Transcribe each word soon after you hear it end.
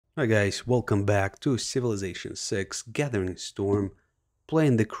Hi guys, welcome back to Civilization 6 Gathering Storm,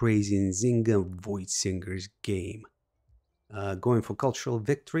 playing the crazy Nzinga Void Singers game. Going for cultural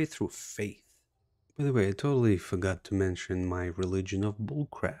victory through faith. By the way, I totally forgot to mention my religion of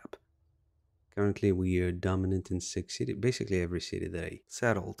bullcrap. Currently we are dominant in 6 cities. Basically every city that I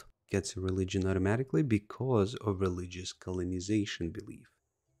settled gets a religion automatically because of religious colonization belief.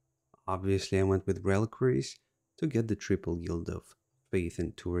 Obviously I went with reliquaries to get the triple yield of faith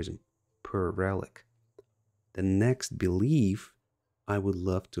and tourism per relic. The next belief, I would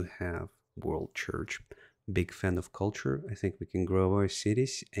love to have World Church. Big fan of culture. I think we can grow our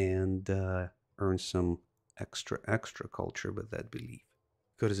cities and earn some extra culture with that belief.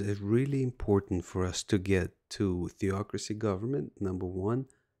 Because it's really important for us to get to theocracy government, number one,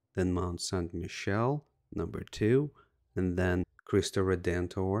 then Mount Saint Michel, number two, and then Cristo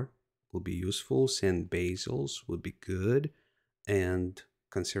Redentor will be useful, Saint Basil's would be good, and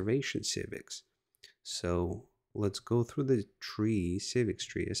conservation civics. So let's go through the civics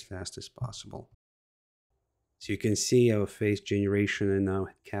tree, as fast as possible. So you can see our face generation and now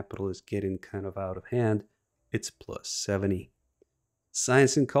capital is getting kind of out of hand. It's plus 70.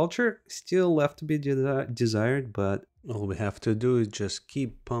 Science and culture still left to be desired, but all we have to do is just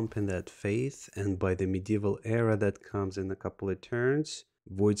keep pumping that faith, and by the medieval era that comes in a couple of turns,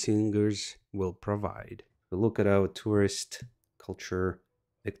 Void Singers will provide. We look at our tourist culture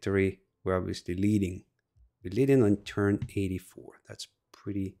victory, we're obviously leading. We're leading on turn 84. That's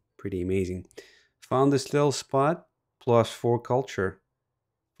pretty amazing. Found this little spot, plus 4 culture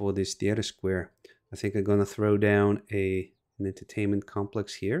for this theater square. I think I'm gonna throw down an entertainment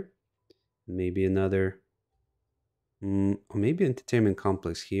complex here. Maybe another, or maybe entertainment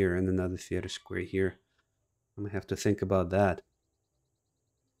complex here and another theater square here. I'm gonna have to think about that.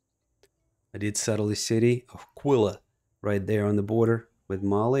 I did settle the city of Quilla right there on the border with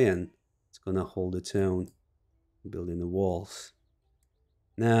Mali, and it's gonna hold its own, building the walls.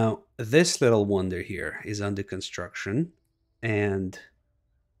 Now, this little wonder here is under construction, and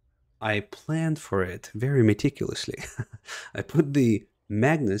I planned for it very meticulously. I put the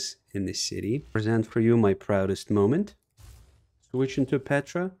Magnus in the city. Present for you my proudest moment. Switch into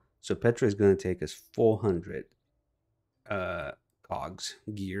Petra. So Petra is going to take us 400 cogs,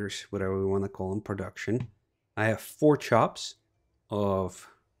 gears, whatever we want to call them, production. I have 4 chops of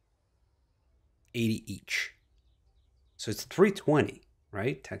 80 each. So it's 320,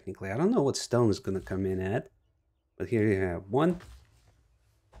 right? Technically. I don't know what stone is going to come in at. But here you have 1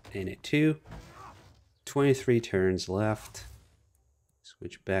 and a 2. 23 turns left.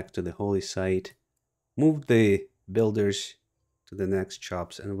 Switch back to the holy site. Move the builders to the next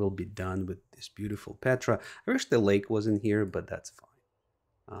chops and we'll be done with this beautiful Petra. I wish the lake wasn't here, but that's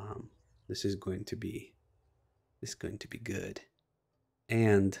fine. This is going to be good.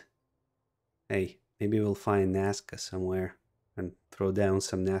 And hey, maybe we'll find Nazca somewhere and throw down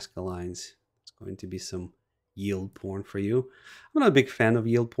some Nazca lines. It's going to be some yield porn for you. I'm not a big fan of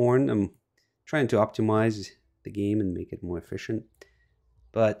yield porn. I'm trying to optimize the game and make it more efficient.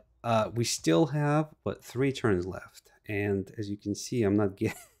 But we still have, 3 turns left. And as you can see, I'm not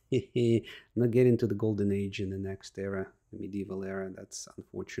getting I'm not getting to the golden age in the next era, the medieval era. That's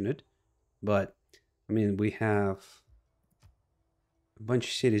unfortunate. But I mean, we have a bunch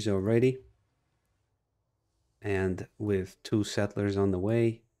of cities already, and with 2 settlers on the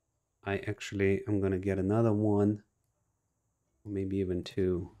way, I'm gonna get another one, or maybe even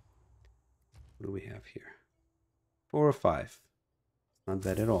 2. What do we have here? 4 or 5. Not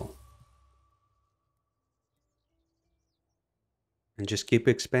bad at all. And just keep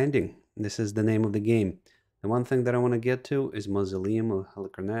expanding. This is the name of the game. The one thing that I want to get to is Mausoleum of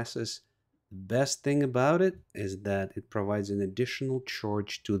Halicarnassus. The best thing about it is that it provides an additional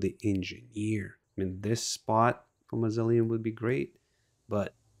charge to the engineer. I mean, this spot for Mausoleum would be great,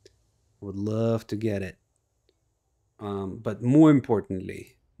 but I would love to get it. But more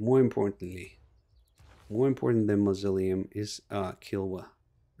importantly than Mausoleum is Kilwa.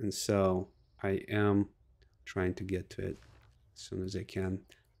 And so I am trying to get to it as soon as I can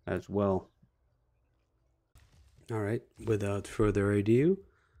as well. All right, without further ado,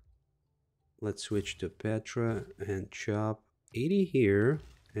 let's switch to Petra and chop 80 here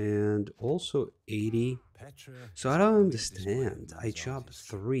and also 80. So I don't understand. I chopped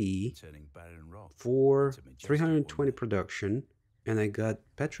 3 for 320 production and I got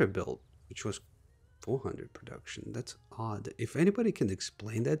Petra built, which was 400 production. That's odd. If anybody can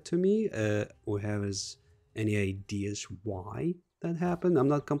explain that to me or has any ideas why that happened, I'm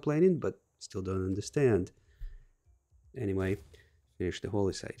not complaining, but still don't understand. Anyway, finish the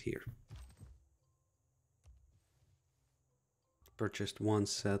holy site here. Purchased one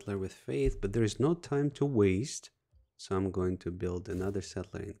settler with faith, but there is no time to waste. So I'm going to build another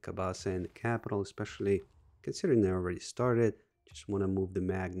settler in Kabasa in the capital, especially considering I already started. Just want to move the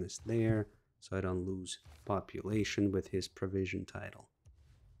Magnus there so I don't lose population with his provision title.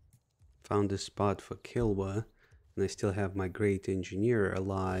 Found a spot for Kilwa, and I still have my great engineer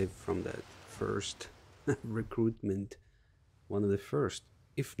alive from that first recruitment. One of the first,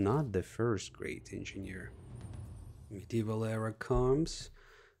 if not the first great engineer. Medieval era comes,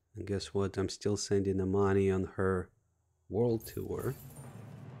 and guess what? I'm still sending the money on her world tour.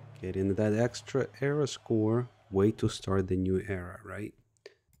 Getting that extra era score. Way to start the new era, right?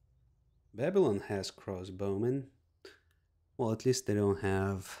 Babylon has crossbowmen. Well, at least they don't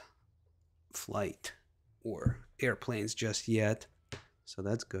have flight or airplanes just yet, so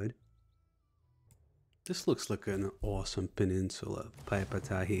that's good. This looks like an awesome peninsula,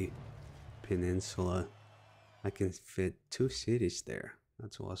 Paipatahi Peninsula. I can fit 2 cities there.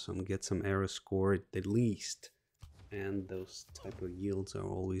 That's awesome. Get some era score at least. And those type of yields are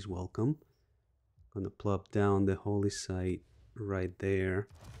always welcome. Gonna plop down the holy site right there.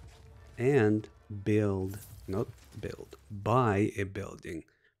 And build, not build, buy a building.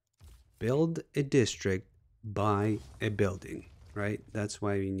 Build a district, buy a building, right? That's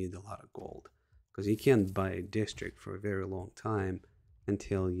why we need a lot of gold. Because you can't buy a district for a very long time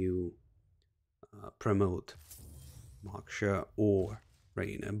until you promote Moksha or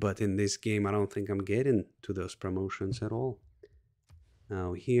Reina. But in this game, I don't think I'm getting to those promotions at all.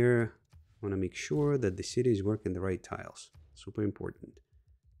 Now here, I want to make sure that the city is working the right tiles. Super important.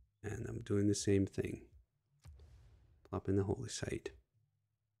 And I'm doing the same thing. Plop in the holy site.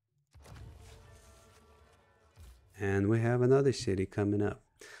 And we have another city coming up.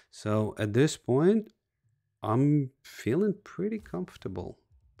 So at this point, I'm feeling pretty comfortable.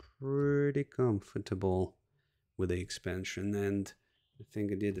 With the expansion, and I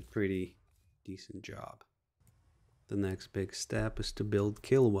think I did a pretty decent job. The next big step is to build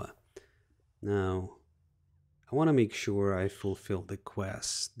Kilwa. Now, I want to make sure I fulfill the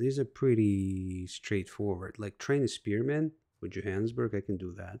quests. These are pretty straightforward. Like train a spearman with Johannesburg, I can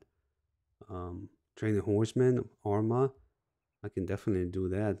do that. Train a horseman, Arma, I can definitely do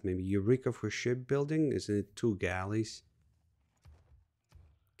that. Maybe Eureka for shipbuilding, isn't it 2 galleys?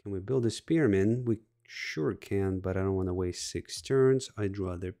 Can we build a spearman? We sure can, but I don't want to waste 6 turns. I'd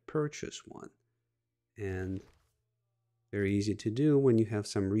rather purchase one. And very easy to do when you have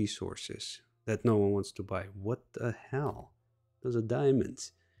some resources that no one wants to buy. What the hell? Those are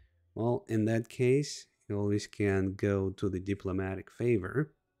diamonds. Well, in that case, you always can go to the diplomatic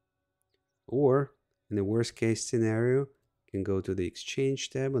favor. Or, in the worst case scenario, you can go to the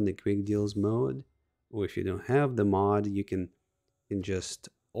exchange tab on the quick deals mode. Or if you don't have the mod, you can just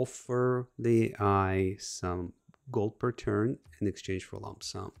offer the AI some gold per turn in exchange for a lump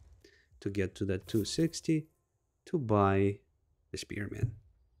sum to get to that 260 to buy the spearman.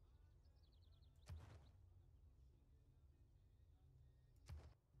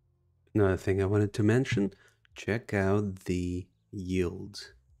 Another thing I wanted to mention, check out the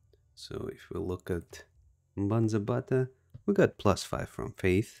yields. So if we look at Mbanzabata, we got +5 from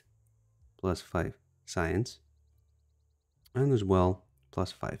faith, +5 science, and as well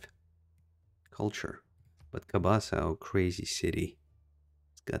 +5 culture. But Kabasa, crazy city,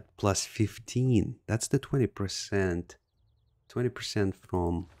 it's got +15. That's the 20%. 20%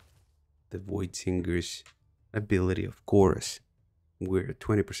 from the Void Singer's ability of chorus, where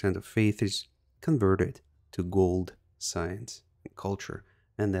 20% of faith is converted to gold, science, and culture.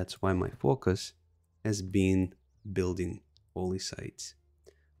 And that's why my focus has been building holy sites.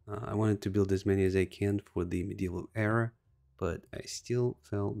 I wanted to build as many as I can for the medieval era, but I still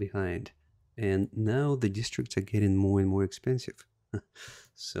fell behind. And now the districts are getting more and more expensive.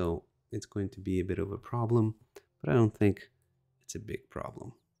 So it's going to be a bit of a problem, but I don't think it's a big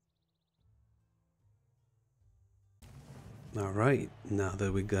problem. All right, now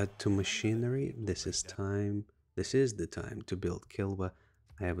that we got to machinery, this is the time to build Kilwa.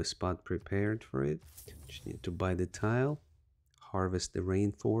 I have a spot prepared for it. Just need to buy the tile, harvest the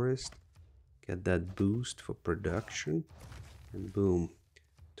rainforest, get that boost for production, and boom,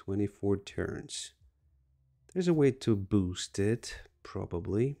 24 turns. There's a way to boost it,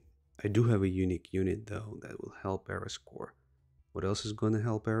 probably. I do have a unique unit though that will help era score. What else is going to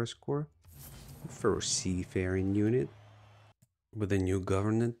help era score? First seafaring unit. With a new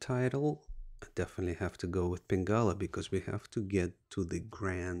government title, I definitely have to go with Pingala because we have to get to the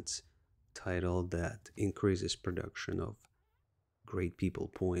grant title that increases production of great people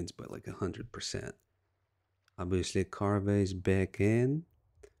points by like 100%. Obviously, Carve is back in.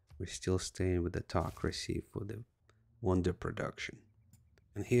 We're still staying with autocracy for the wonder production.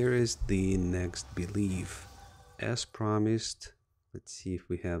 And here is the next belief. As promised, let's see if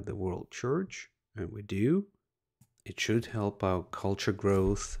we have the World Church, and we do. It should help our culture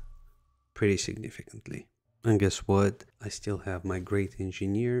growth pretty significantly. And guess what? I still have my great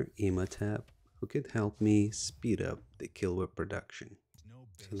engineer, Imhotep, who could help me speed up the Kilwa production.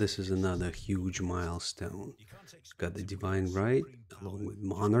 So this is another huge milestone. Got the divine right, along with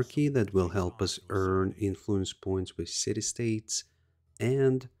monarchy that will help us earn influence points with city-states,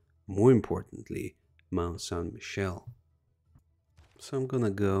 and, more importantly, Mount Saint Michel. So I'm gonna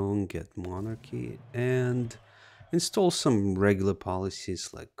go and get monarchy and install some regular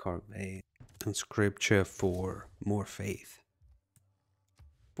policies like Carve and scripture for more faith.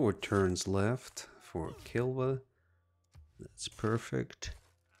 4 turns left for Kilwa. That's perfect.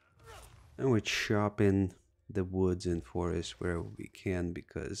 And we're chopping the woods and forests wherever we can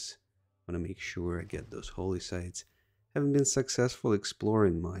because I want to make sure I get those holy sites. Haven't been successful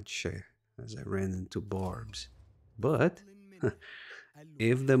exploring much as I ran into barbs. But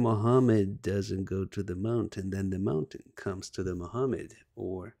if the Muhammad doesn't go to the mountain, then the mountain comes to the Muhammad,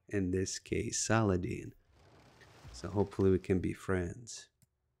 or in this case, Saladin. So hopefully we can be friends.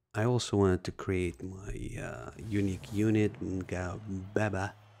 I also wanted to create my unique unit, Nga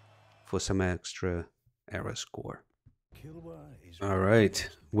Baba, for some extra era score. Alright,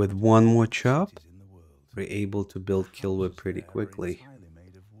 with one more chop, we're able to build Kilwa pretty quickly.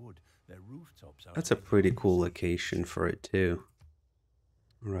 That's a pretty cool location for it too.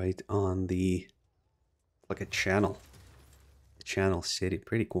 Right on the, like a channel city,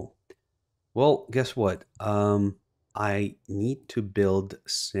 pretty cool. Well, guess what? I need to build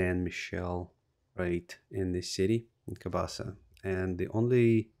San Michel right in the city in Kabasa, and the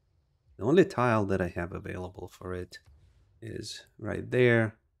only tile that I have available for it is right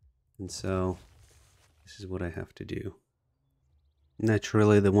there, and so this is what I have to do.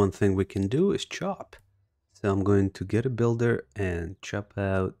 Naturally, the one thing we can do is chop. So I'm going to get a builder and chop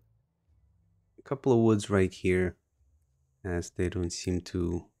out a couple of woods right here, as they don't seem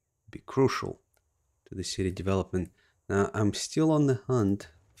to be crucial to the city development. Now, I'm still on the hunt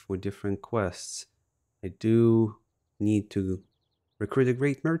for different quests. I do need to recruit a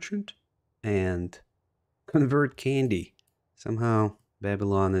great merchant and convert candy. Somehow,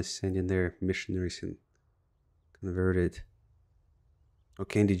 Babylon is sending their missionaries and converted. Oh,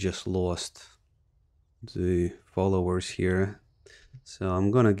 candy just lost the followers here. So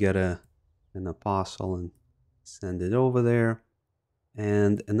I'm gonna get an apostle and send it over there.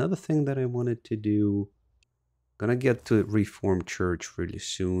 And another thing that I wanted to do, gonna get to Reformed Church really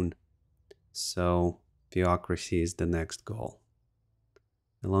soon. So theocracy is the next goal,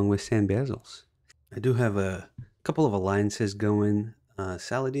 along with San Basil's. I do have a couple of alliances going.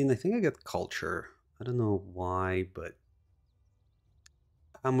 Saladin, I think I got culture. I don't know why, but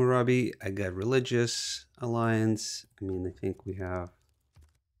Hammurabi, I got religious alliance. I mean, I think we have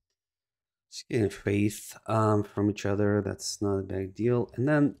just getting faith from each other. That's not a big deal. And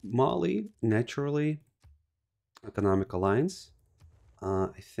then Mali, naturally, economic alliance. I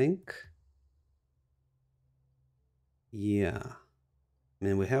think, yeah. I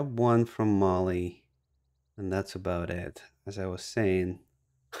mean, we have one from Mali, and that's about it. As I was saying,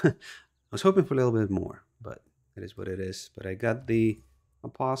 I was hoping for a little bit more, but it is what it is. But I got the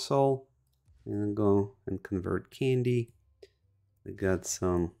apostle, and go and convert candy. We got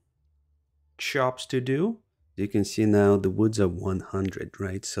some chops to do. You can see now the woods are 100,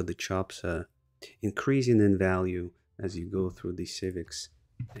 right? So the chops are increasing in value as you go through the civics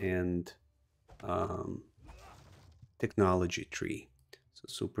and technology tree. So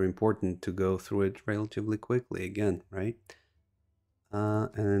super important to go through it relatively quickly again, right?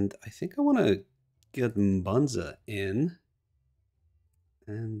 And I think I want to get Mbanza in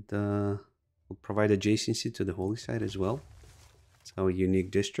and we'll provide adjacency to the holy site as well. It's our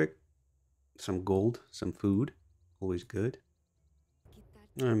unique district. Some gold, some food, always good.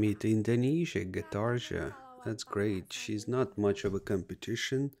 I meet Indonesia, Gatarja. That's great. She's not much of a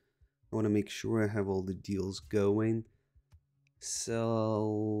competition. I want to make sure I have all the deals going.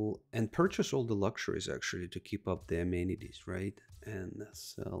 Sell and purchase all the luxuries actually to keep up the amenities, right? And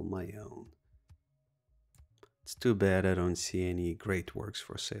sell my own. It's too bad I don't see any great works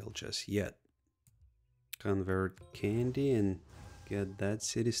for sale just yet. Convert candy and get that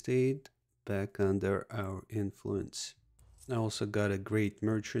city-state back under our influence. I also got a great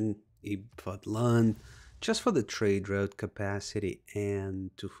merchant, Ibfadlan, just for the trade route capacity and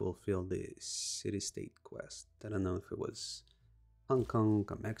to fulfill the city-state quest. I don't know if it was Hong Kong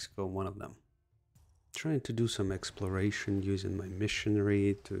or Mexico, one of them. Trying to do some exploration using my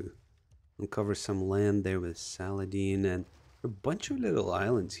missionary to Uncover some land there with Saladin and a bunch of little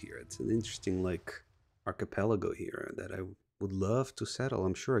islands here. It's an interesting, like, archipelago here that I would love to settle.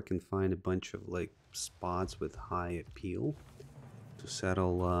 I'm sure I can find a bunch of, like, spots with high appeal to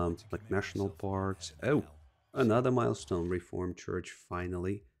settle, like, national parks. Oh, another milestone. Reformed Church,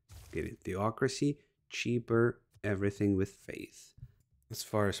 finally. Getting theocracy, cheaper, everything with faith. As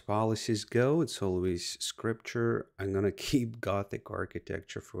far as policies go, it's always scripture. I'm gonna keep Gothic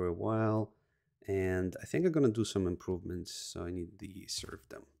architecture for a while, and I think I'm gonna do some improvements, so I need the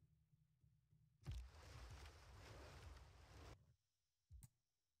serfdom.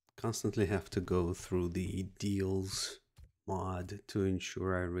 Constantly have to go through the deals mod to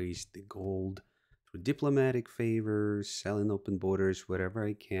ensure I raise the gold through diplomatic favors, selling open borders, whatever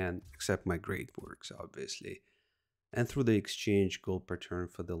I can, except my great works, obviously, and through the exchange gold per turn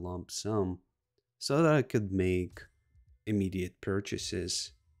for the lump sum, so that I could make immediate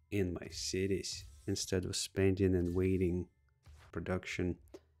purchases in my cities instead of spending and waiting production.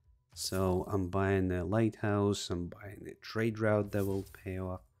 So I'm buying a lighthouse, I'm buying a trade route that will pay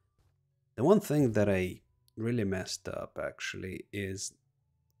off. The one thing that I really messed up actually is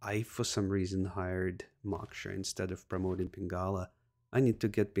I for some reason hired Moksha instead of promoting Pingala. I need to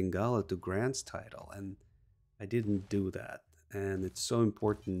get Pingala to Grand's title, and I didn't do that. And it's so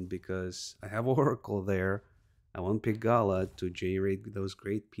important because I have Oracle there. I want Pingala to generate those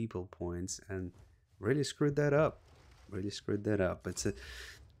great people points, and really screwed that up. Really screwed that up. It's a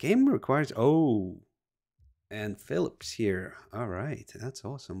game requires. Oh, and Philip's here. All right, that's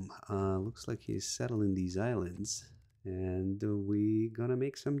awesome. Looks like he's settling these islands, and we gonna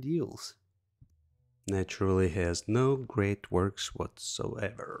make some deals. Naturally has no great works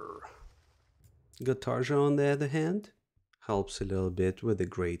whatsoever. Gotarja, on the other hand, helps a little bit with the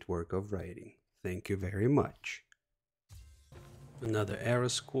great work of writing. Thank you very much. Another error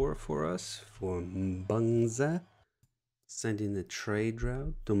score for us for Mbangza. Sending a trade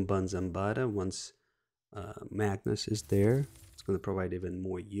route to Mbanzambada once Magnus is there. It's going to provide even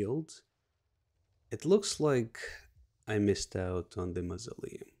more yields. It looks like I missed out on the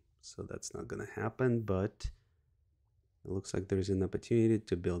mausoleum, so that's not going to happen, but it looks like there's an opportunity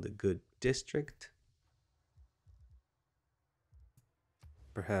to build a good district.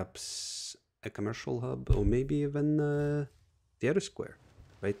 Perhaps a commercial hub, or maybe even theater square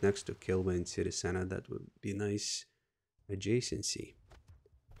right next to Kilwain City Center. That would be nice adjacency.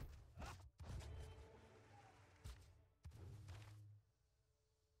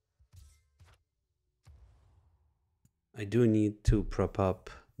 I do need to prop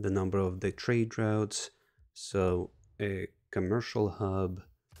up the number of the trade routes, so a commercial hub,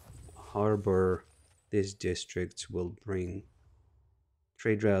 harbor, these districts will bring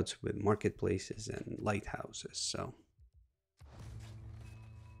trade routes with marketplaces and lighthouses. So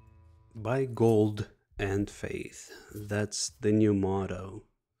buy gold and faith. That's the new motto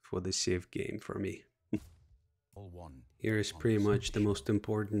for the Civ game for me. Here is pretty much the most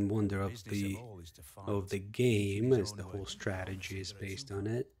important wonder of the game, as the whole strategy is based on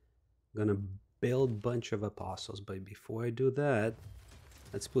it. I'm gonna build a bunch of apostles, but before I do that,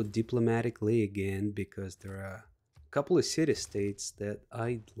 let's put diplomatically again, because there are a couple of city-states that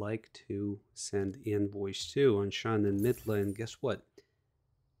I'd like to send envoys to, Anshan and Mitla, and guess what?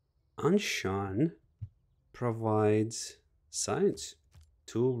 Anshan provides science,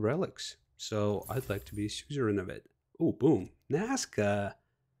 2 relics, so I'd like to be a suzerain of it. Oh, boom, Nazca!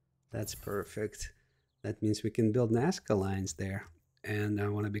 That's perfect. That means we can build Nazca lines there. And I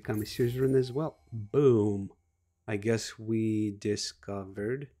want to become a suzerain as well. Boom! I guess we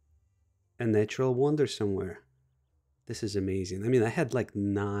discovered a natural wonder somewhere. This is amazing. I mean, I had like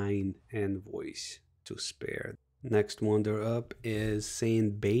 9 envoys to spare. Next wonder up is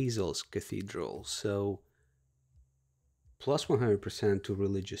St. Basil's Cathedral. So, plus 100% to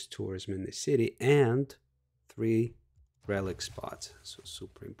religious tourism in the city and 3 relic spots. So,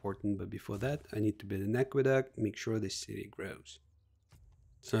 super important. But before that, I need to build an aqueduct, make sure the city grows.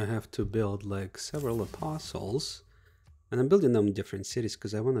 So I have to build like several apostles, and I'm building them in different cities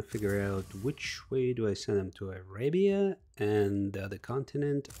because I want to figure out which way do I send them, to Arabia and the other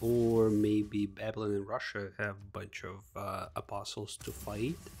continent, or maybe Babylon and Russia have a bunch of apostles to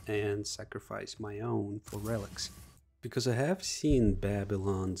fight and sacrifice my own for relics. Because I have seen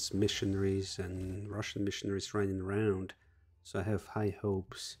Babylon's missionaries and Russian missionaries running around, so I have high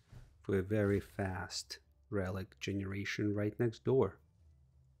hopes for a very fast relic generation right next door.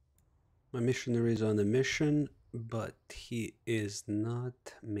 My missionary is on a mission, but he is not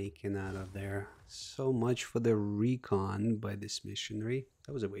making out of there. So much for the recon by this missionary.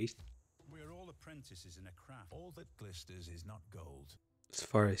 That was a waste. We're all apprentices in a craft. All that glisters is not gold. As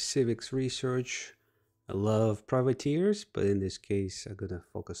far as civics research, I love privateers, but in this case, I'm gonna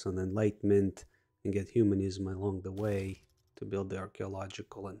focus on enlightenment and get humanism along the way to build the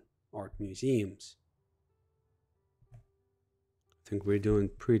archaeological and art museums. I think we're doing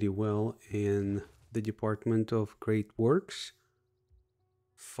pretty well in the Department of Great Works.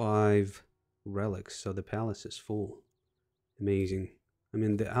 5 relics, so the palace is full. Amazing. I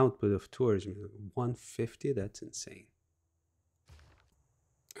mean, the output of tourism is 150, that's insane.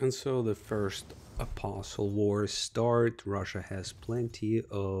 And so the first Apostle Wars start. Russia has plenty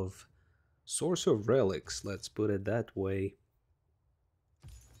of source of relics, let's put it that way.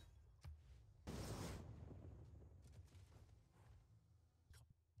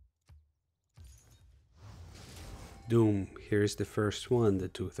 Doom, here's the first one, the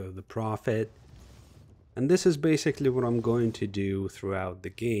Tooth of the Prophet. And this is basically what I'm going to do throughout the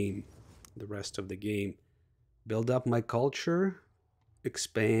game, the rest of the game. Build up my culture,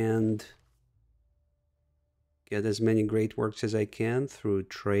 expand, get as many great works as I can through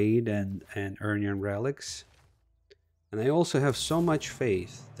trade and earning relics. And I also have so much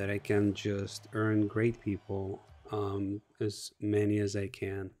faith that I can just earn great people, as many as I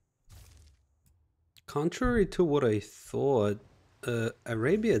can. Contrary to what I thought,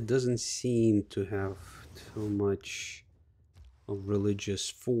 Arabia doesn't seem to have too much of religious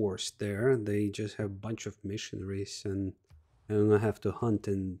force there. They just have a bunch of missionaries, and I don't have to hunt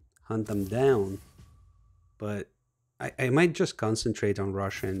them down. But I might just concentrate on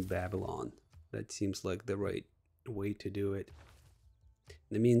Russia and Babylon. That seems like the right way to do it. In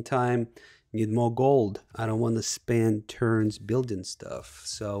the meantime, need more gold. I don't want to spend turns building stuff,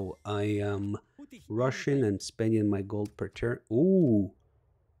 so I am rushing and spending my gold per turn. Ooh,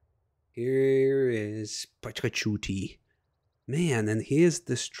 here is Pachachuti. Man, and he is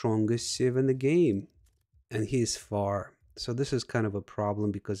the strongest civ in the game, and he's far. So this is kind of a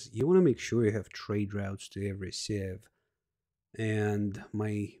problem because you want to make sure you have trade routes to every civ, and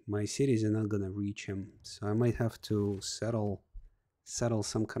my cities are not gonna reach him. So I might have to settle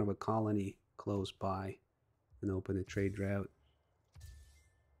some kind of a colony close by and open a trade route.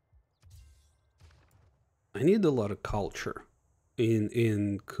 I need a lot of culture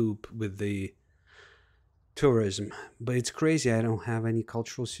in coop with the tourism, but it's crazy I don't have any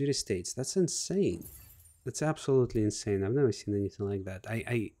cultural city-states. That's insane. That's absolutely insane. I've never seen anything like that.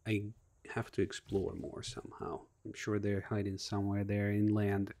 I have to explore more somehow. I'm sure they're hiding somewhere there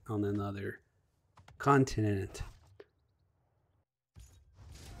inland on another continent.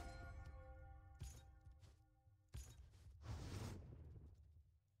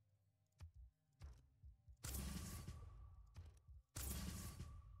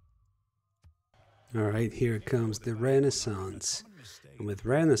 All right, here comes the Renaissance. And with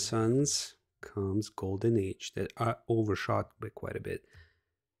Renaissance comes Golden Age that are overshot by quite a bit.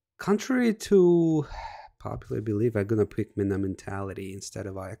 Contrary to popular belief, I'm gonna pick Mina mentality instead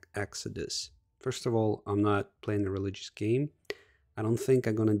of Exodus. First of all, I'm not playing a religious game. I don't think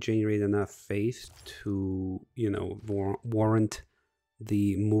I'm gonna generate enough faith to, warrant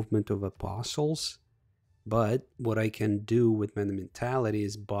the movement of apostles. But what I can do with Mina mentality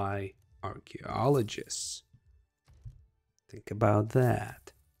is buy archaeologists. Think about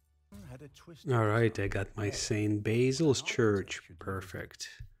that. All right, I got my St. Basil's Church. Perfect.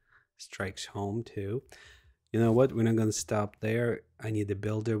 Strikes home too. You know what? We're not gonna stop there. I need a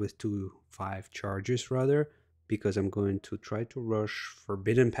builder with 2 5 charges rather, because I'm going to try to rush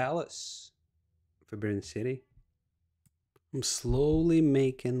Forbidden Palace, Forbidden City. I'm slowly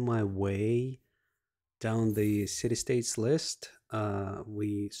making my way down the city-states list.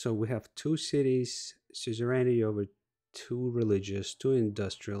 We have 2 cities, suzerainty over 2 religious, 2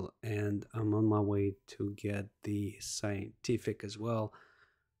 industrial, and I'm on my way to get the scientific as well.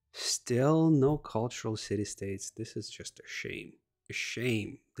 Still no cultural city-states. This is just a shame. A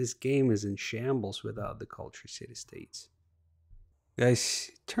shame. This game is in shambles without the culture city-states.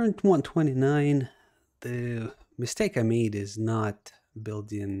 Guys, turned 129. The mistake I made is not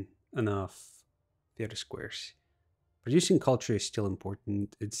building enough theater squares. Producing culture is still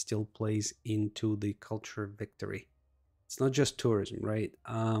important. It still plays into the culture victory. It's not just tourism, right?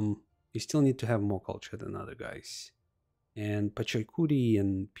 You still need to have more culture than other guys. And Pachakuri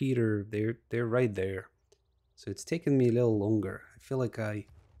and Peter, they're right there. So it's taken me a little longer. I feel like I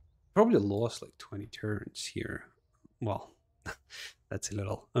probably lost like 20 turns here. Well, that's a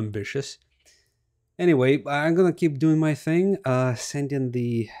little ambitious. Anyway, I'm gonna keep doing my thing. Sending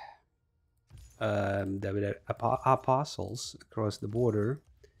the apostles across the border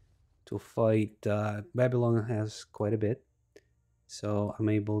to fight. Babylon has quite a bit, so I'm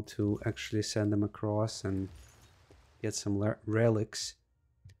able to actually send them across and get some relics.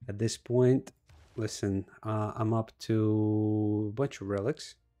 At this point, listen, I'm up to a bunch of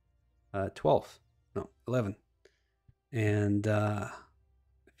relics. 12. No, 11. And I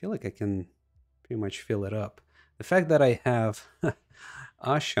feel like I can pretty much fill it up. The fact that I have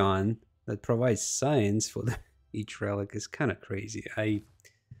Ashan that provides science for each relic is kind of crazy. I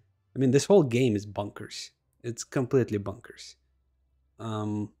mean, this whole game is bunkers. It's completely bunkers.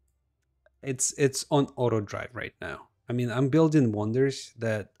 Um, it's on auto drive right now. I mean, I'm building wonders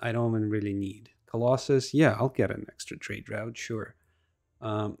that I don't even really need. Colossus, yeah, I'll get an extra trade route, sure.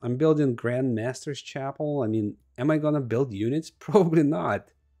 I'm building Grand Master's Chapel. I mean, am I gonna build units? Probably not.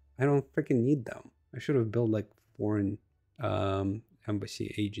 I don't freaking need them. I should have built like foreign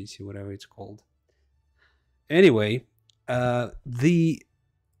embassy agency, whatever it's called. Anyway, the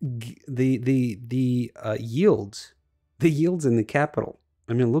yields, the yields in the capital.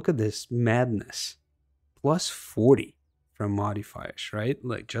 I mean, look at this madness. Plus 40 from modifiers, right?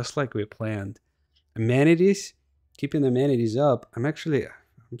 Like just like we planned. Amenities, keeping amenities up. I'm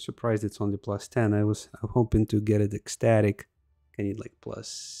surprised it's only plus 10. I'm hoping to get it ecstatic. I need like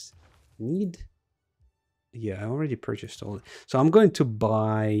plus need. Yeah, I already purchased all. So I'm going to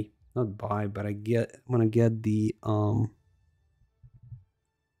buy, not buy, but I'm gonna get the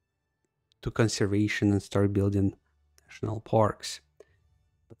to conservation and start building national parks.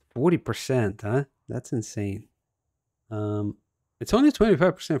 But 40%, huh? That's insane. Um it's only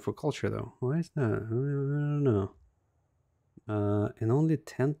 25% for culture though. Why is that? I don't know. And only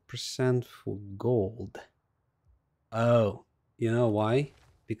 10% for gold. Oh, you know why?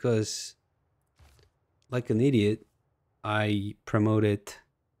 Because, like an idiot, I promoted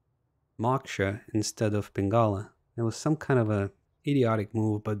Moksha instead of Pingala. It was some kind of a idiotic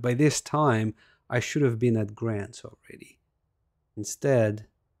move, but by this time, I should have been at grants already. Instead,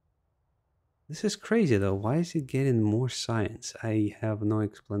 this is crazy though. Why is it getting more science? I have no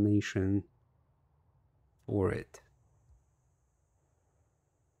explanation for it.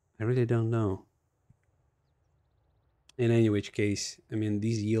 I really don't know. In any which case, I mean,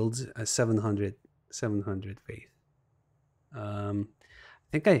 these yields a 700 faith. I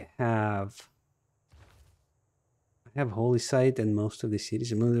think I have Holy Site in most of the cities,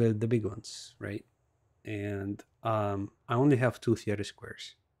 the big ones, right? And I only have 2 theater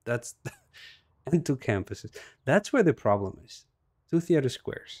squares. That's and 2 campuses. That's where the problem is. 2 theater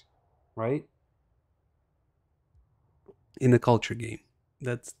squares, right? In a culture game.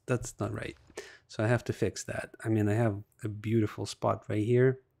 That's not right. So I have to fix that. I mean, I have a beautiful spot right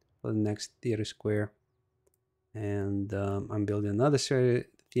here for the next theater square, and I'm building another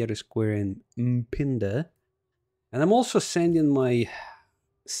theater square in Mpinda, and I'm also sending my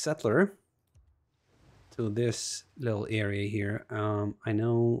settler to this little area here. I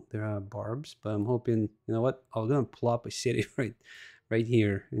know there are barbs, but I'm hoping, you know what? I'm gonna plop a city right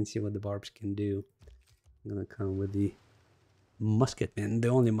here and see what the barbs can do. I'm gonna come with the musketman, the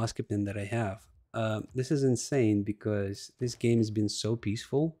only musketman that I have. This is insane because this game has been so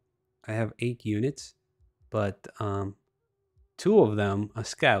peaceful. I have 8 units, but 2 of them are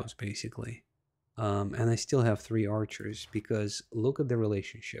scouts basically, and I still have 3 archers because look at the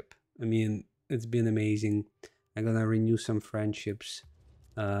relationship. I mean, it's been amazing. I'm gonna renew some friendships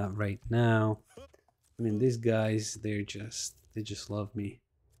right now. I mean, these guys, they just love me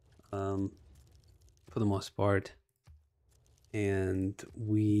for the most part, and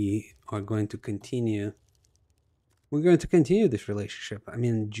we are going to continue. We're going to continue this relationship. I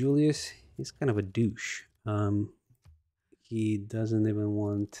mean, Julius, he's kind of a douche. He doesn't even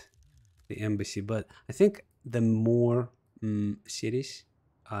want the embassy, but I think the more cities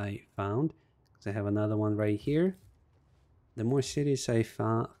I found, because I have another one right here, the more cities I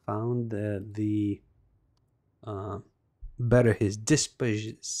found, the better his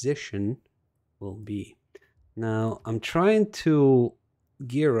disposition will be. Now, I'm trying to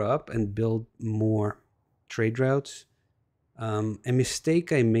gear up and build more trade routes. A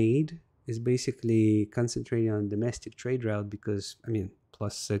mistake I made is basically concentrating on domestic trade route because, I mean,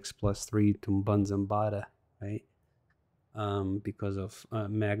 +6, +3 to Mbanzambada, right? Because of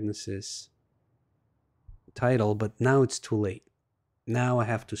Magnus's title, but now it's too late. Now I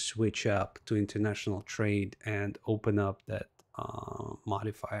have to switch up to international trade and open up that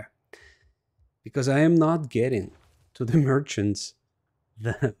modifier because I am not getting to the merchants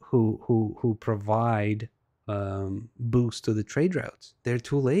that who provide boost to the trade routes. They're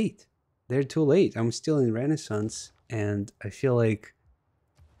too late. They're too late. I'm still in Renaissance, and I feel like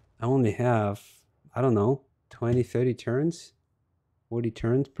I only have, I don't know, 20, 30 turns, 40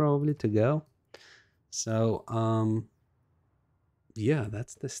 turns probably to go. So, yeah,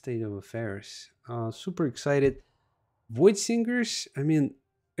 that's the state of affairs. Super excited. Void Singers, I mean,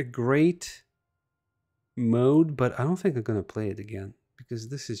 a great mode, but I don't think I'm gonna play it again because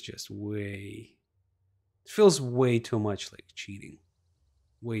this is just way. It feels way too much like cheating,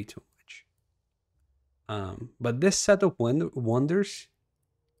 way too much. But this set of wonders,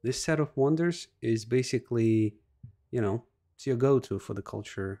 this set of wonders is basically, you know, it's your go-to for the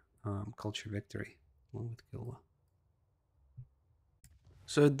culture victory, along with Gilwa.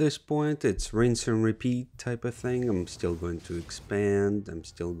 So at this point, it's rinse and repeat type of thing. I'm still going to expand. I'm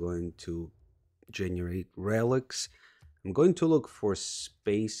still going to generate relics. I'm going to look for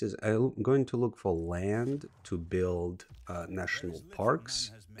spaces. I'm going to look for land to build national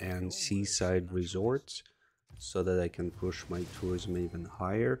parks and seaside resorts so that I can push my tourism even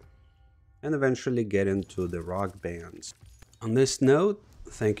higher and eventually get into the rock bands. On this note,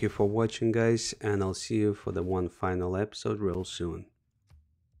 thank you for watching, guys, and I'll see you for the one final episode real soon.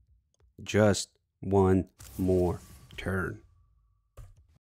 Just one more turn.